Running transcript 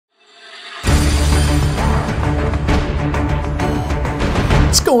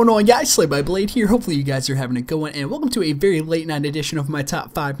Going on, guys? Slay by Blade here. Hopefully you guys are having a good one, and welcome to a very late night edition of my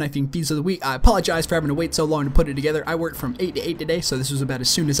top 5 knifing feeds of the week. I apologize for having to wait so long to put it together. I worked from 8 to 8 today, so this was about as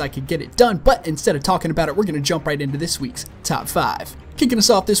soon as I could get it done, but instead of talking about it, we're going to jump right into this week's top 5. Kicking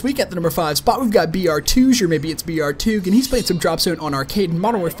us off this week at the number 5 spot, we've got BR2, or maybe it's BR2, and he's playing some drop zone on Arcade in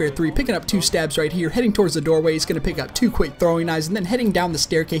Modern Warfare 3, picking up 2 stabs right here, heading towards the doorway. He's going to pick up 2 quick throwing knives, and then heading down the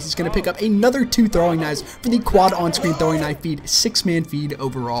staircase, he's going to pick up another 2 throwing knives for the quad on-screen throwing knife feed, 6-man feed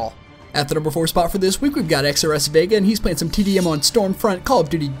overall. At the number 4 spot for this week, we've got XRS Vega, and he's playing some TDM on Stormfront, Call of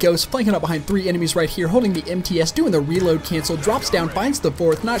Duty Ghost, flanking up behind 3 enemies right here, holding the MTS, doing the reload cancel, drops down, finds the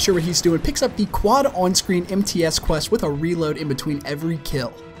 4th, not sure what he's doing, picks up the quad on-screen MTS quest with a reload in between every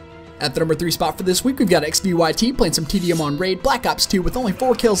kill. At the number 3 spot for this week, we've got XBYT playing some TDM on Raid, Black Ops 2 with only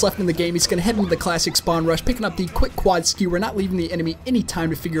 4 kills left in the game. He's going to head into the classic spawn rush, picking up the quick quad skewer, not leaving the enemy any time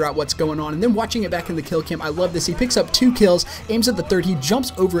to figure out what's going on, and then watching it back in the kill cam. I love this. He picks up 2 kills, aims at the 3rd, he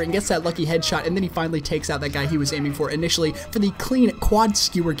jumps over it and gets that lucky headshot, and then he finally takes out that guy he was aiming for initially for the clean quad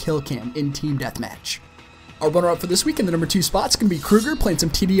skewer kill cam in Team Deathmatch. Our runner-up for this week in the number 2 spot is going to be Kruger, playing some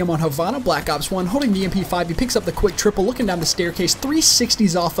TDM on Havana, Black Ops 1, holding the MP5, he picks up the quick triple, looking down the staircase,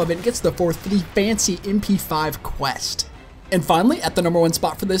 360s off of it, and gets the 4th for the fancy MP5 quest. And finally, at the number 1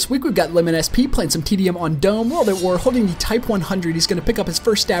 spot for this week, we've got Lemon SP playing some TDM on Dome, World at War, holding the Type 100. He's going to pick up his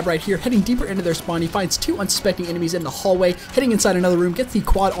first stab right here, heading deeper into their spawn. He finds 2 unsuspecting enemies in the hallway, heading inside another room, gets the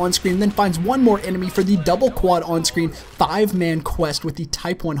quad on-screen, then finds 1 more enemy for the double quad on-screen 5-man quest with the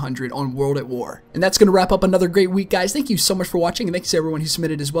Type 100 on World at War. And that's going to wrap up another great week, guys. Thank you so much for watching, and thanks to everyone who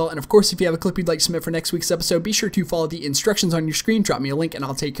submitted as well. And of course, if you have a clip you'd like to submit for next week's episode, be sure to follow the instructions on your screen, drop me a link, and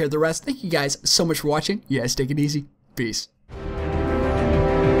I'll take care of the rest. Thank you guys so much for watching. You guys take it easy. Peace.